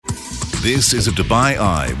This is a Dubai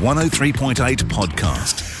Eye 103.8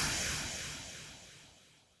 podcast.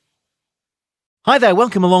 Hi there,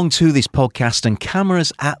 welcome along to this podcast and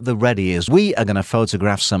cameras at the ready as we are going to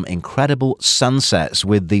photograph some incredible sunsets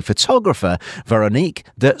with the photographer Veronique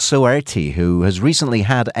de Suerte, who has recently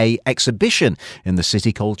had an exhibition in the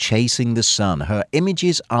city called Chasing the Sun. Her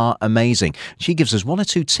images are amazing. She gives us one or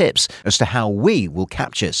two tips as to how we will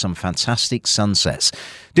capture some fantastic sunsets.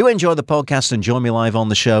 Do enjoy the podcast and join me live on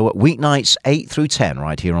the show weeknights 8 through 10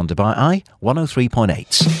 right here on Dubai Eye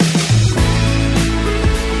 103.8.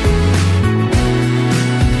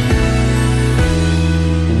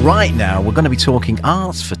 Right now, we're going to be talking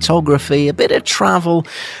arts, photography, a bit of travel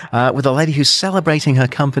with a lady who's celebrating her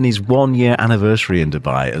company's 1-year anniversary in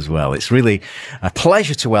Dubai as well. It's really a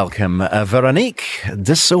pleasure to welcome Veronique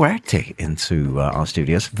de Suerte into our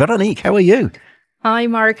studios. Veronique, how are you? Hi,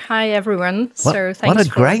 Mark. Hi, everyone. What a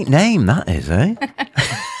great name that is, eh?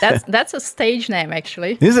 That's a stage name,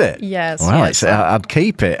 actually. Is it? Yes. Well, yes. I'd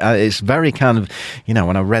keep it. It's very kind of,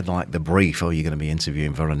 when I read like the brief, you're going to be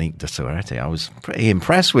interviewing Veronique de Suerte, I was pretty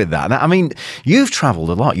impressed with that. I mean, you've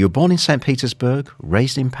travelled a lot. You were born in St. Petersburg,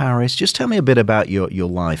 raised in Paris. Just tell me a bit about your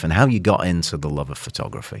life and how you got into the love of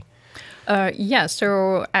photography.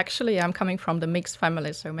 So actually I'm coming from the mixed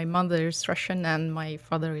family. So my mother is Russian and my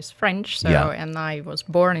father is French. And I was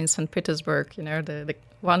born in St. Petersburg, the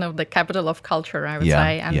one of the capital of culture, I would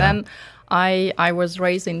say. And then I was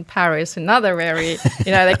raised in Paris, another very,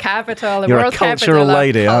 the capital, the You're world a cultural capital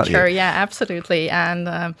lady, of culture. aren't you? Yeah, absolutely.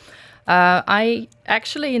 And I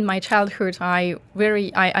actually, in my childhood, I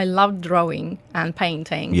loved drawing and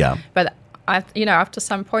painting. Yeah. But after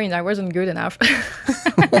some point, I wasn't good enough.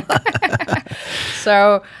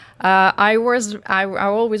 So I've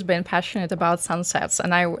always been passionate about sunsets,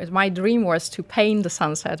 and my dream was to paint the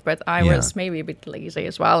sunset, but I was maybe a bit lazy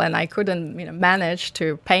as well, and I couldn't manage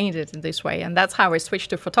to paint it in this way. And that's how I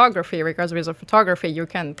switched to photography, because with a photography you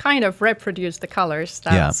can kind of reproduce the colors.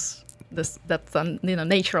 That's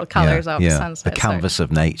natural colors of the sunset. The canvas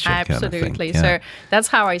of nature. Absolutely. Kind of thing. So that's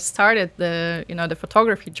how I started the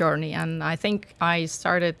photography journey, and I think I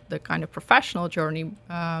started the kind of professional journey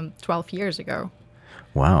 12 years ago.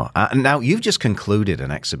 Wow. Now, you've just concluded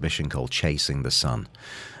an exhibition called Chasing the Sun,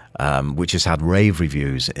 which has had rave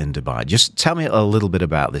reviews in Dubai. Just tell me a little bit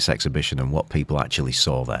about this exhibition and what people actually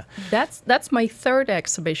saw there. That's my third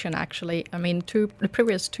exhibition, actually. I mean, the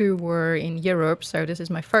previous two were in Europe, so this is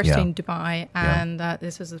my first in Dubai, and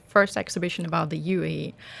this is the first exhibition about the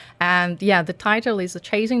UAE. And the title is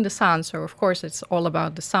Chasing the Sun, so of course it's all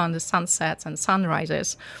about the sun, the sunsets and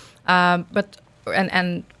sunrises.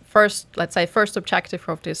 First objective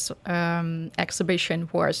of this exhibition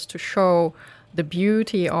was to show the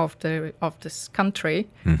beauty of this country,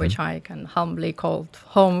 which I can humbly call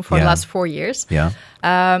home for the last 4 years. Yeah.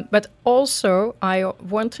 But also I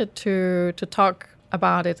wanted to talk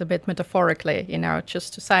about it a bit metaphorically,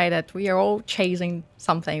 just to say that we are all chasing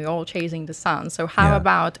something, we're all chasing the sun. So how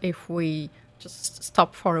about if we just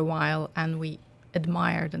stop for a while and we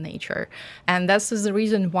admire the nature? And this is the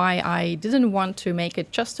reason why I didn't want to make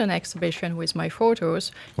it just an exhibition with my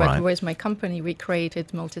photos, but with my company we created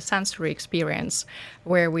multisensory experience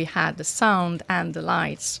where we had the sound and the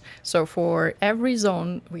lights. So for every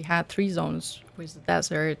zone we had 3 zones with the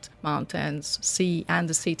desert, mountains, sea and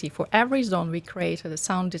the city. For every zone we created a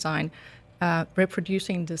sound design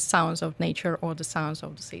reproducing the sounds of nature or the sounds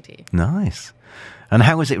of the city. Nice. And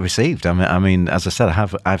how was it received? I mean, as I said,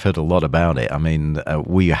 I've heard a lot about it. I mean,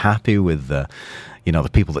 were you happy with the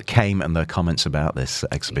people that came and their comments about this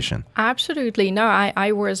exhibition? Absolutely. No,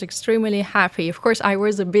 I was extremely happy. Of course, I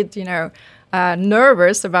was a bit,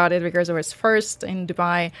 nervous about it because I was first in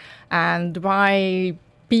Dubai, and Dubai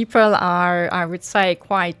people are, I would say,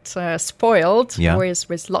 quite spoiled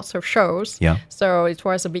with lots of shows. Yeah. So it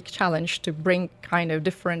was a big challenge to bring kind of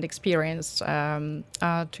different experience to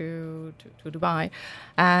Dubai.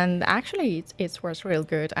 And actually, it was real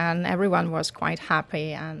good. And everyone was quite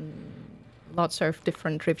happy and lots of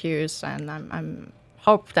different reviews. And I'm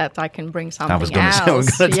hope that I can bring something else. I was going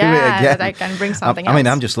to say, we're going to do it again. That I can bring something else. I mean,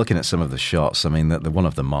 I'm just looking at some of the shots. I mean, the one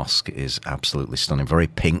of the mosque is absolutely stunning. Very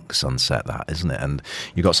pink sunset, that, isn't it? And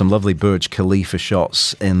you've got some lovely Burj Khalifa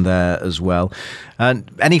shots in there as well. And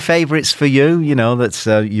any favourites for you,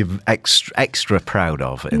 that you're extra proud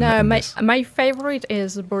of? My favourite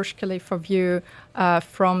is the Burj Khalifa view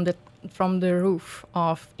from the roof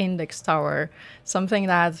of Index Tower, something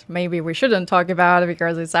that maybe we shouldn't talk about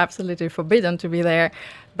because it's absolutely forbidden to be there.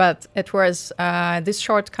 But it was, this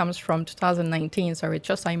shot comes from 2019, so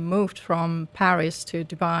I moved from Paris to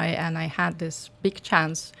Dubai, and I had this big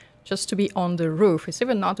chance just to be on the roof. It's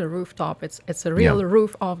even not a rooftop. It's a real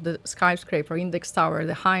roof of the skyscraper, Index Tower,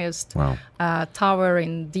 the highest tower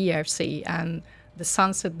in DFC, and the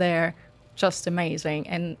sunset there, just amazing.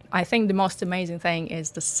 And I think the most amazing thing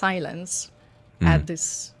is the silence at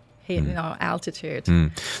this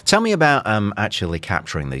altitude. Tell me about actually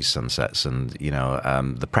capturing these sunsets and,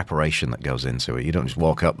 the preparation that goes into it. You don't just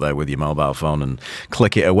walk up there with your mobile phone and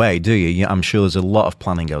click it away, do you? I'm sure there's a lot of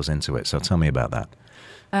planning goes into it. So tell me about that.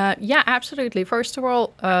 Yeah, absolutely. First of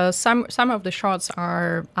all, some of the shots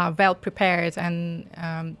are well prepared, and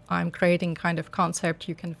I'm creating kind of concept.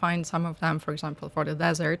 You can find some of them, for example, for the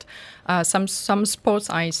desert. Some spots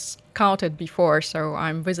I scouted before, so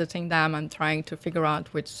I'm visiting them and trying to figure out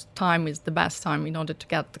which time is the best time in order to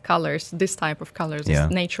get the colors, this type of colors, these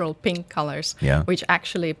natural pink colors, which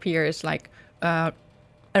actually appears like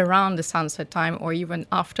around the sunset time or even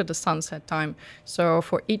after the sunset time. So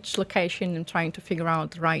for each location, I'm trying to figure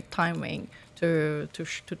out the right timing to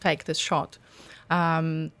take this shot.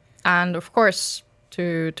 And of course,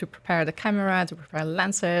 to prepare the camera, to prepare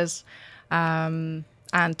lenses,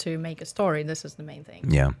 and to make a story. This is the main thing.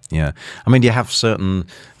 Yeah. I mean, do you have certain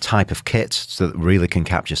type of kits that really can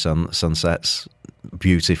capture sunsets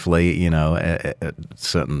beautifully,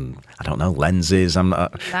 certain, I don't know, lenses. I'm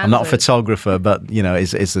not a photographer, but,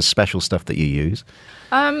 is there special stuff that you use?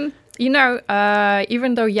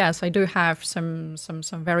 Even though, yes, I do have some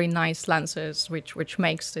very nice lenses, which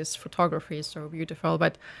makes this photography so beautiful.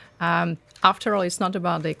 But after all, it's not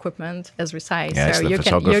about the equipment, as we say. Yeah, so you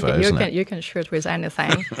can shoot with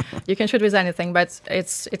anything. You can shoot with anything, but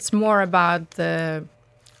it's more about the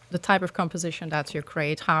type of composition that you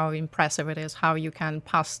create, how impressive it is, how you can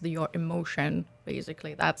pass your emotion,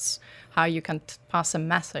 basically. That's how you can pass a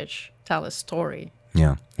message, tell a story.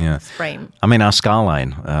 Yeah. Frame. I mean, our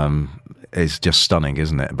skyline is just stunning,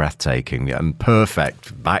 isn't it? Breathtaking and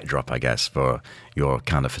perfect backdrop, I guess, for your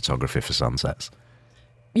kind of photography for sunsets.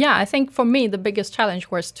 Yeah, I think for me, the biggest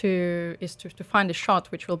challenge was to find a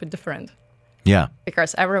shot which will be different. Yeah.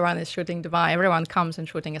 Because everyone is shooting Dubai, everyone comes and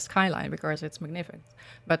shooting a skyline because it's magnificent.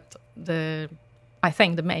 But I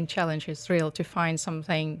think the main challenge is real to find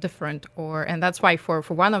something different, and that's why for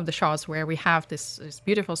one of the shots where we have this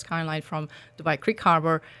beautiful skyline from Dubai Creek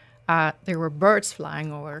Harbor, there were birds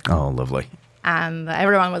flying over. Oh, lovely. And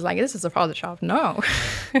everyone was like, this is a Photoshop. No.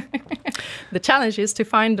 The challenge is to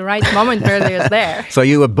find the right moment where they're there. So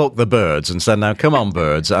you would book the birds and said, now, come on,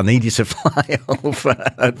 birds, I need you to fly over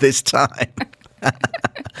at this time.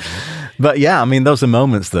 But yeah, I mean, those are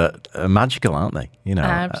moments that are magical, aren't they?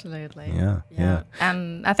 Absolutely. Yeah.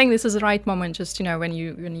 And I think this is the right moment, just, when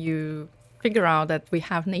you figure out that we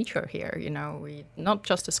have nature here, we not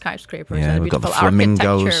just the skyscrapers and we've got beautiful the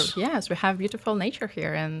flamingos. architecture. Yes, we have beautiful nature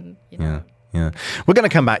here, and Yeah. We're going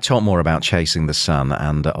to come back, talk more about chasing the sun,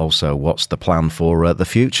 and also what's the plan for the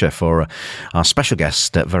future for our special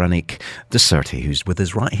guest, Veronique de Suerte, who's with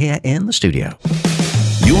us right here in the studio.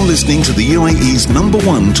 You're listening to the UAE's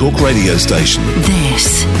 #1 talk radio station.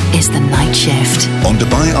 This is The Night Shift On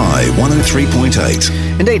Dubai Eye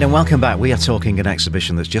 103.8. Indeed, and welcome back. We are talking an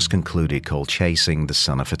exhibition that's just concluded called Chasing the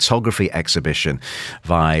Sun, a photography exhibition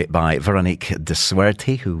by Veronique de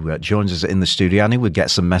Suerte, who joins us in the studio. I knew we'd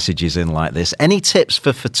get some messages in like this. Any tips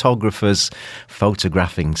for photographers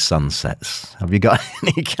photographing sunsets? Have you got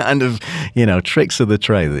any kind of, tricks of the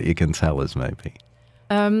trade that you can tell us maybe?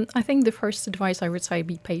 I think the first advice I would say,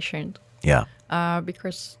 be patient. Yeah.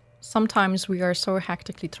 Because sometimes we are so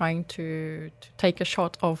hectically trying to take a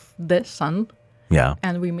shot of the sun. Yeah.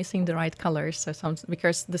 And we're missing the right colors. So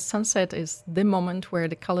because the sunset is the moment where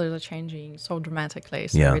the colors are changing so dramatically.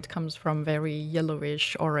 So it comes from very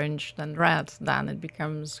yellowish, orange, then red, then it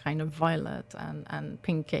becomes kind of violet and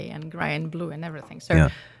pinky and gray and blue and everything. So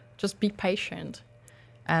just be patient.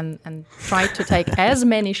 And try to take as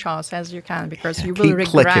many shots as you can, because you will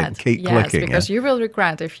regret. Keep clicking. Because you will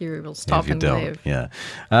regret if you will stop and leave. Yeah.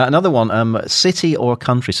 Another one, city or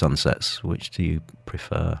country sunsets, which do you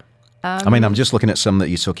prefer? I mean, I'm just looking at some that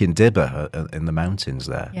you took in Dibba in the mountains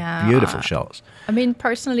there. Yeah. Beautiful shots. I mean,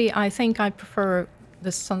 personally, I think I prefer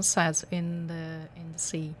the sunsets in the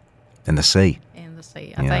sea. In the sea.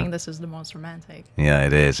 I think this is the most romantic. Yeah,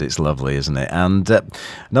 it is. It's lovely, isn't it? And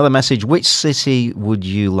another message, which city would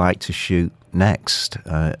you like to shoot next?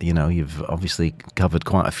 You've obviously covered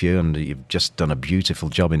quite a few, and you've just done a beautiful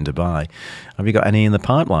job in Dubai. Have you got any in the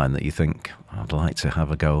pipeline that you think, I'd like to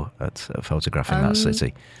have a go at photographing that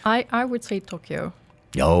city? I would say Tokyo.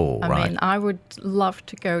 Oh, right. I mean, I would love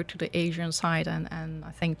to go to the Asian side, and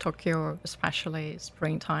I think Tokyo, especially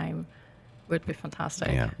springtime, would be fantastic.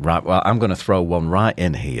 Yeah, right. Well, I'm going to throw one right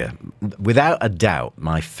in here. Without a doubt,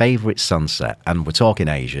 my favourite sunset, and we're talking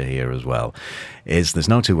Asia here as well, there's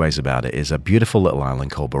no two ways about it, is a beautiful little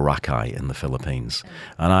island called Boracay in the Philippines.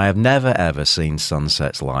 And I have never, ever seen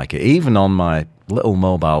sunsets like it. Even on my little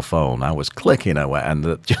mobile phone, I was clicking away, and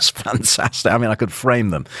they're just fantastic. I mean, I could frame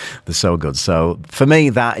them. They're so good. So for me,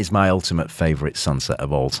 that is my ultimate favourite sunset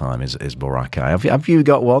of all time is Boracay. Have you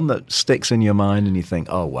got one that sticks in your mind and you think,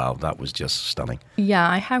 oh, wow, that was just stunning? Yeah,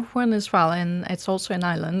 I have one as well, and it's also an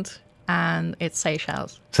island, and it's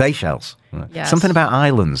Seychelles. Seychelles. Right. Yes. Something about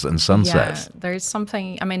islands and sunsets. Yeah, there's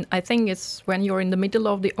something, I mean, I think it's when you're in the middle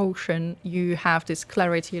of the ocean, you have this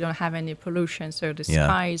clarity, you don't have any pollution, so the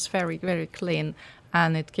sky is very, very clean,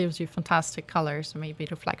 and it gives you fantastic colors, maybe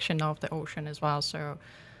reflection of the ocean as well, so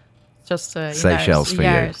just Seychelles for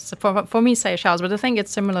you. So for me, Seychelles, but I think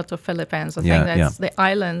it's similar to Philippines. I think that's the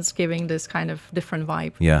islands giving this kind of different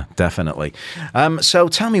vibe. Yeah, definitely. So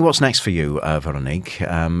tell me what's next for you, Veronique.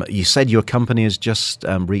 You said your company has just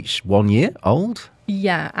reached 1 year old?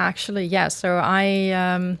 Yeah, actually, yeah. So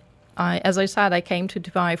as I said, I came to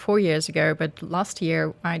Dubai 4 years ago, but last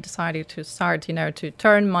year I decided to start, to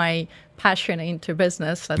turn my passion into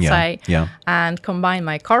business, let's say, and combine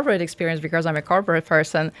my corporate experience, because I'm a corporate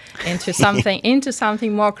person, into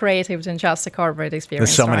something more creative than just a corporate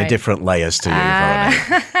experience. There's so many different layers to you,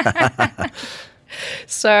 Veronique.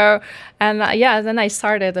 So, and then I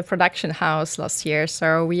started a production house last year.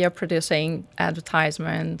 So we are producing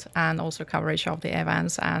advertisement and also coverage of the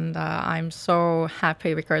events. And I'm so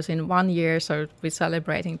happy because in 1 year, so we're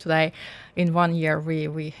celebrating today, in 1 year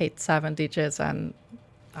we hit 7 digits and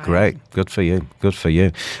great. Good for you. Good for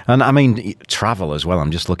you. And I mean, travel as well.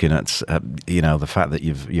 I'm just looking at, the fact that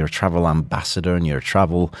you're a travel ambassador and you're a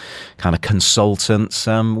travel kind of consultant.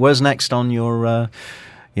 Where's next on your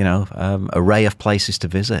array of places to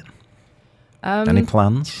visit? Any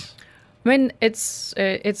plans? I mean, it's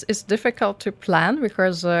difficult to plan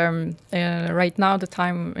because right now the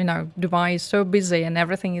time, Dubai is so busy and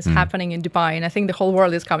everything is happening in Dubai, and I think the whole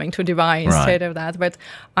world is coming to Dubai instead of that. But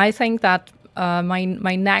I think that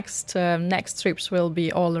my next trips will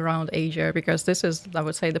be all around Asia, because this is, I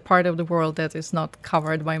would say, the part of the world that is not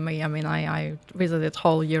covered by me. I mean, I visited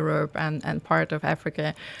whole Europe and part of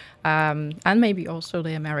Africa, and maybe also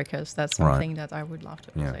the Americas. That's something that I would love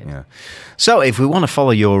to visit. Yeah. So if we want to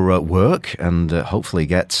follow your work and hopefully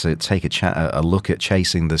get to take a look at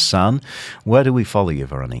Chasing the Sun, where do we follow you,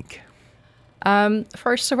 Veronique?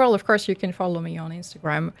 First of all, of course, you can follow me on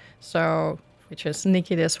Instagram. Which is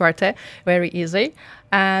Nikki de Suerte, very easy.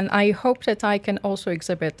 And I hope that I can also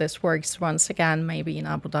exhibit this works once again, maybe in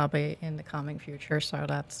Abu Dhabi in the coming future, so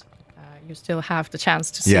that you still have the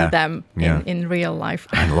chance to see them in real life.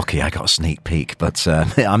 I'm lucky I got a sneak peek, but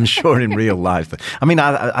I'm sure in real life. I mean,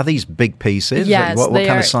 are these big pieces? Yes. What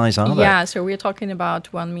kind of size are they? Yeah, so we're talking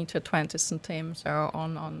about 1 meter 20 centimeters, so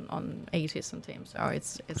on 80 centimeters. So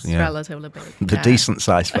it's relatively big. The decent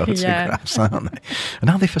size photographs, aren't they? And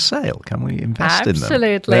are they for sale? Can we invest in them?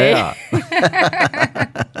 Absolutely. They are.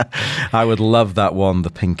 I would love that one,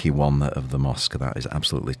 the pinky one of the mosque. That is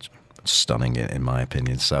absolutely stunning in my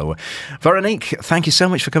opinion. So Veronique, thank you so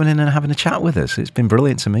much for coming in and having a chat with us. It's been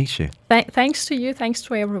brilliant to meet you. Thanks to you, thanks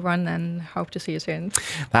to everyone, and hope to see you soon.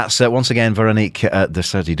 That's once again Veronique de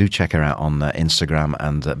Suerte. Do check her out on Instagram,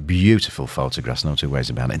 and beautiful photographs, no two ways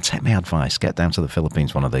about it. And take my advice, get down to the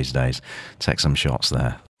Philippines one of these days, take some shots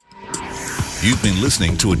there. You've been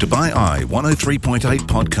listening to a Dubai Eye 103.8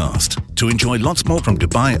 podcast. To enjoy lots more from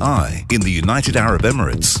Dubai Eye in the United Arab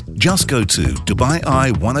Emirates, just go to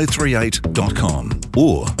DubaiEye1038.com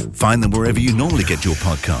or find them wherever you normally get your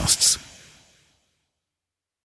podcasts.